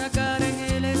 una cara en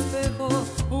el espejo,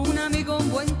 un amigo, un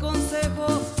buen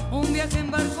consejo, un viaje en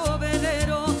barco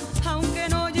velero, aunque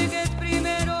no llegues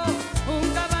primero, un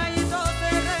caballito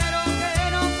cerrero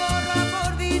que no corra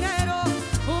por dinero,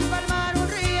 un palmar, un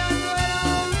riachuelo,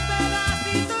 un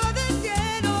pedacito de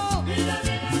cielo. Mira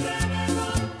bien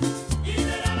alrededor y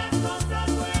verás las cosas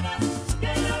buenas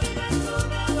que la vida es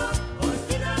un amor.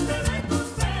 Olvídate de tus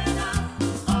penas.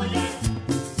 Oye,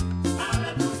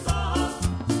 abre tus ojos,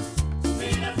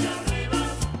 mira hacia arriba,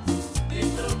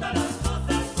 disfruta las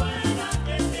cosas buenas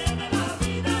que tiene la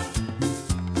vida.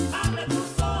 Abre tus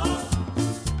ojos,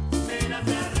 mira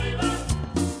hacia arriba,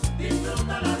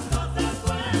 disfruta las cosas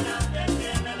buenas que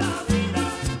tiene la vida.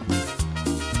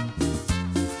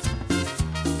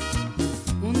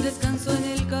 Un descanso en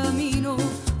el camino,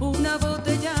 una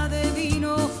botella de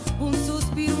vino, un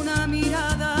suspiro, una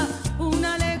mirada,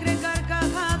 una alegre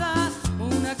carcajada,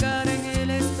 una cara en el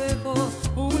espejo,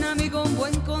 un amigo, un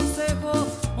buen consejo,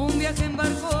 un viaje en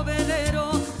barco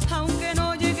velero, aunque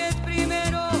no llegues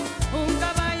primero, un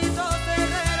caballito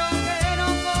cerrero que no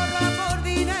corra por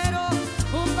dinero,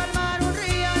 un palmar, un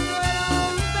riachuelo,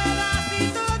 un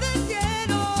pedacito de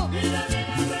cielo. Mira bien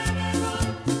alrededor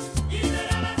y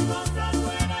verás las cosas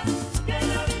buenas que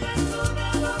la vida es un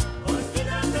amor.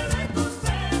 Olvídate de tus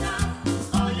penas.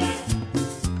 Oye,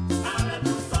 abre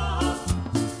tus ojos,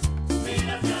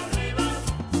 mira hacia arriba,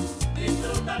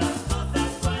 disfruta las cosas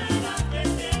buenas que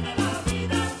tiene la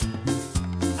vida.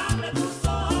 Abre tus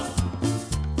ojos,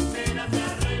 mira hacia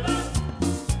arriba,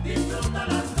 disfruta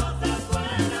las cosas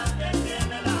buenas que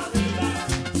tiene la vida.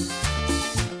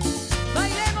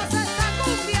 Bailemos esta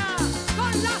cumbia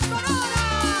con la Sonora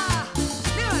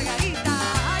de Margarita.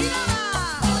 ¡Ahí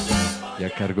va! Y a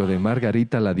cargo de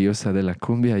Margarita, la diosa de la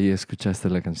cumbia, ahí escuchaste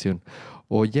la canción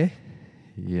Oye.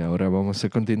 Y ahora vamos a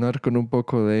continuar con un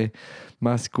poco de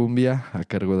más cumbia a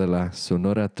cargo de la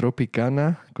Sonora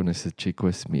Tropicana con Ese Chico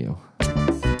Es Mío.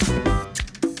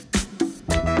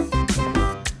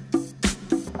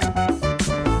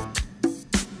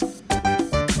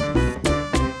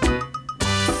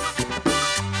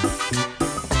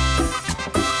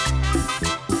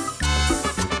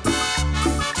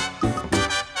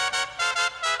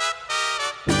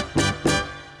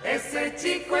 Ese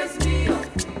chico es mío,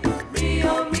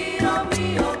 mío, mío,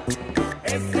 mío.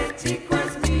 Ese chico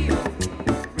es mío,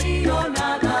 mío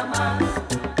nada más.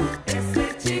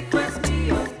 Ese chico es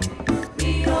mío,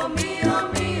 mío, mío,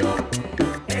 mío.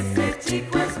 Ese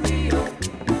chico es mío,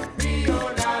 mío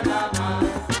nada más.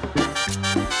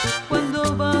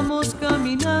 Cuando vamos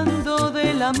caminando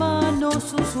de la mano,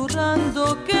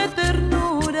 susurrando qué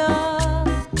ternura.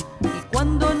 Y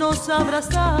cuando nos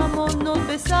abrazamos, nos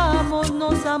besamos,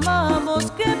 nos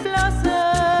amamos, qué placer.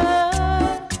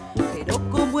 Pero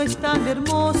como es tan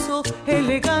hermoso,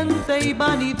 elegante y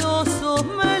vanidoso,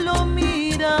 me lo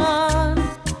miran.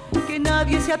 Que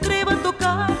nadie se atreva a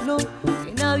tocarlo,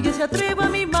 que nadie se atreva a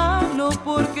mimarlo,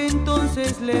 porque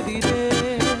entonces le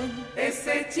diré: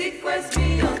 ese chico es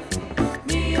mío,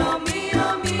 mío, mío,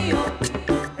 mío.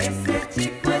 Ese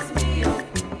chico es mío,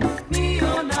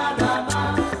 mío nada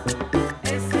más.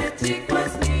 Ese chico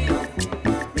es mío,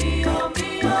 mío,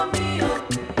 mío, mío.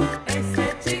 Ese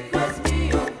chico es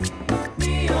mío,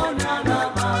 mío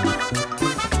nada más.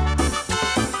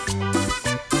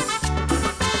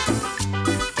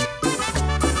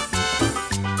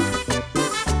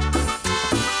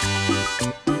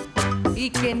 Y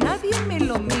que nadie me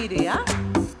lo mire, ¿ah?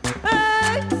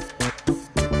 ¡Ay!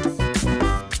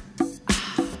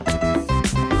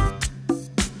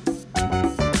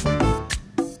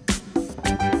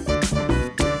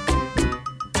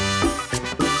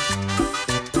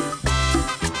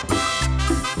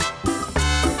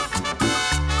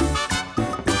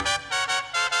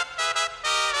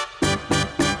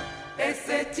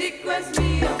 Ese chico es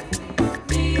mío,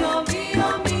 mío, mío,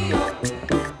 mío.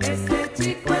 Ese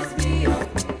chico es mío,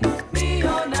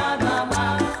 mío nada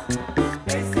más.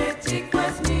 Ese chico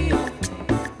es mío,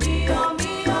 mío,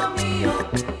 mío, mío.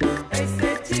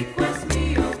 Ese chico es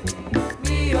mío,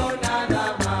 mío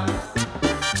nada más.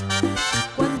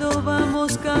 Cuando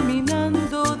vamos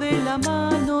caminando de la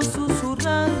mano,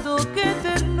 susurrando qué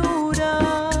ternura.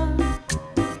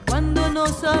 Cuando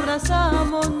nos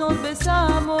abrazamos, nos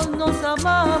besamos, nos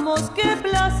amamos, qué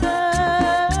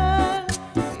placer.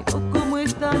 Pero como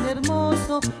es tan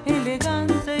hermoso,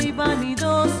 elegante y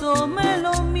vanidoso, me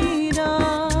lo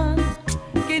miran.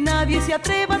 Que nadie se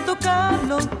atreva a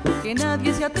tocarlo, que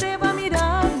nadie se atreva a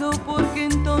mirarlo, porque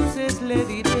entonces le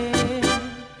diré: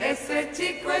 ese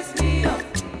chico es mío,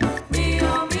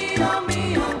 mío, mío,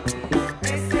 mío.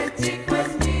 Ese chico es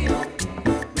mío,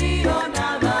 mío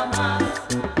nada más.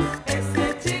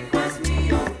 Ese chico es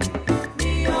mío,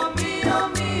 mío, mío,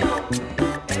 mío.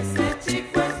 Ese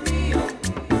chico es mío,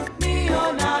 mío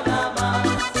nada más.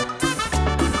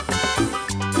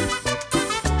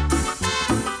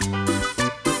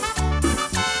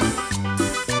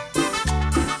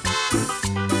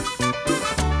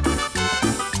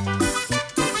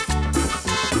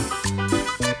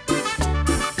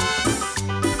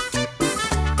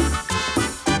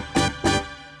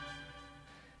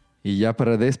 Y ya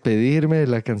para despedirme,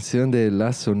 la canción de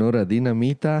La Sonora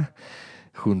Dinamita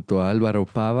junto a Álvaro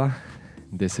Pava,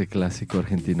 de ese clásico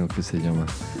argentino que se llama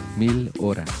 1000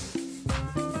 horas.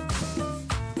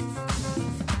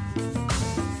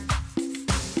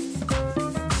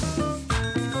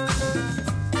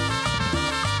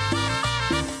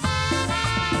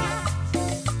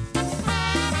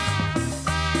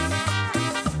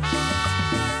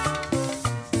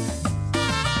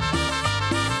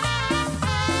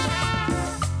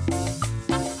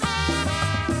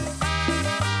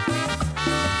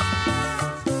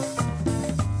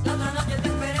 La otra noche te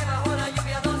esperé bajo la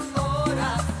lluvia 2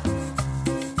 horas,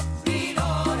 1000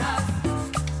 horas,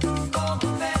 como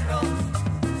un perro.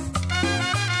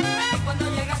 Y cuando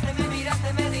llegaste me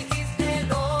miraste, me dijiste: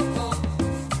 loco,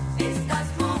 estás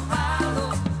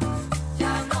mojado,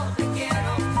 ya no te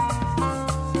quiero.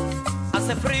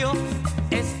 Hace frío,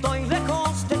 estoy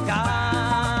lejos de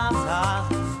casa.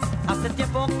 Hace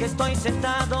tiempo que estoy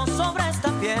sentado sobre esta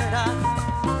piedra.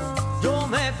 Yo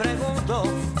me pregunto,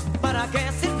 ¿para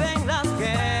qué sirven las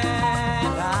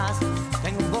guerras?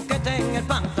 Tengo un boquete en el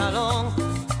pantalón.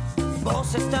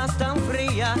 Vos estás tan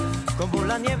fría como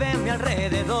la nieve a mi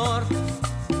alrededor.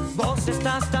 Vos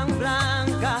estás tan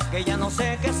blanca que ya no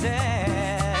sé qué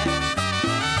ser.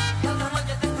 La otra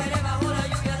noche te esperé bajo la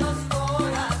lluvia 2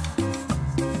 horas,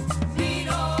 1000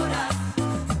 horas,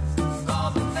 como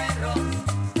un perro.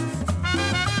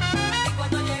 Y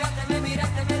cuando llegaste me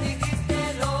miraste, me dijiste: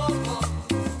 loco,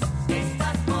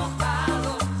 estás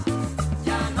mojado,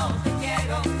 ya no te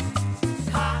quiero.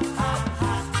 Ja, ja,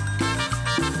 ja.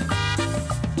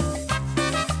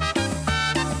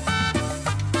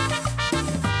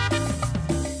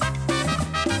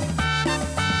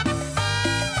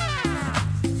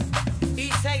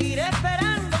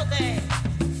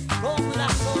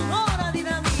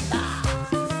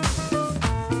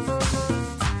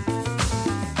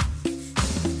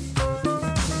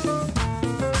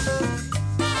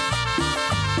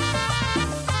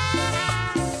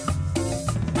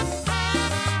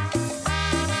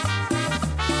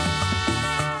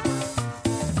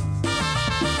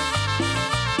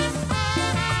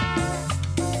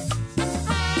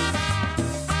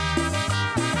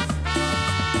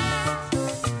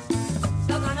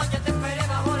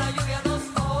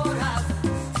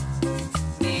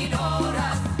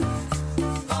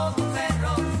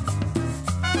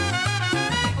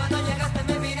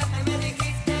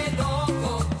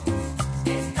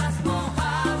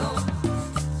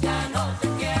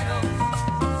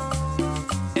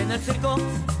 el circo,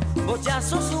 vos ya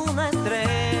sos una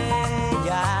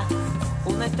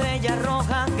estrella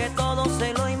roja que todo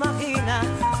se lo imagina.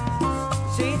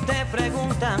 Si te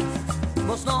preguntan,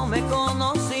 vos no me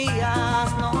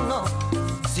conocías, no.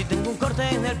 Si tengo un corte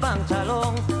en el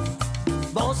pantalón,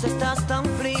 vos estás tan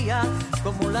fría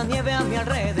como la nieve a mi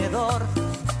alrededor.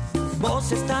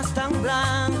 Vos estás tan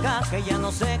blanca que ya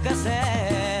no sé qué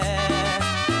hacer.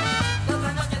 La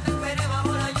otra noche te esperé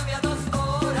bajo la lluvia 2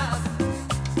 horas,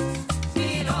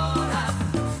 1000 horas,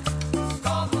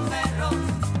 como un perro.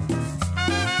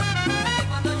 Y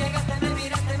cuando llegaste me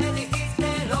miraste, me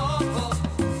dijiste loco,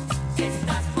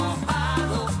 estás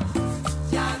mojado,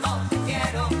 ya no te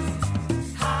quiero.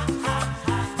 Ja, ja,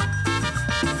 ja.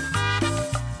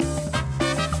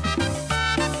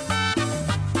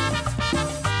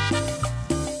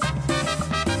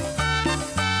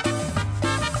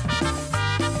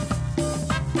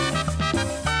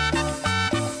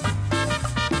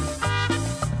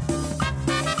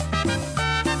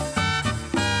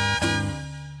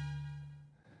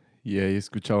 Y ahí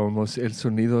escuchábamos el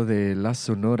sonido de la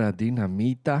Sonora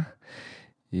Dinamita.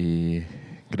 Y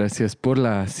gracias por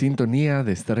la sintonía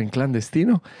de estar en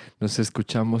Clandestino. Nos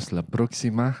escuchamos la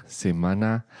próxima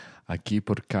semana aquí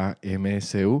por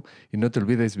KMSU. Y no te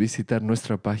olvides visitar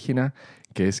nuestra página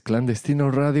que es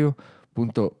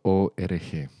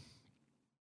clandestinoradio.org.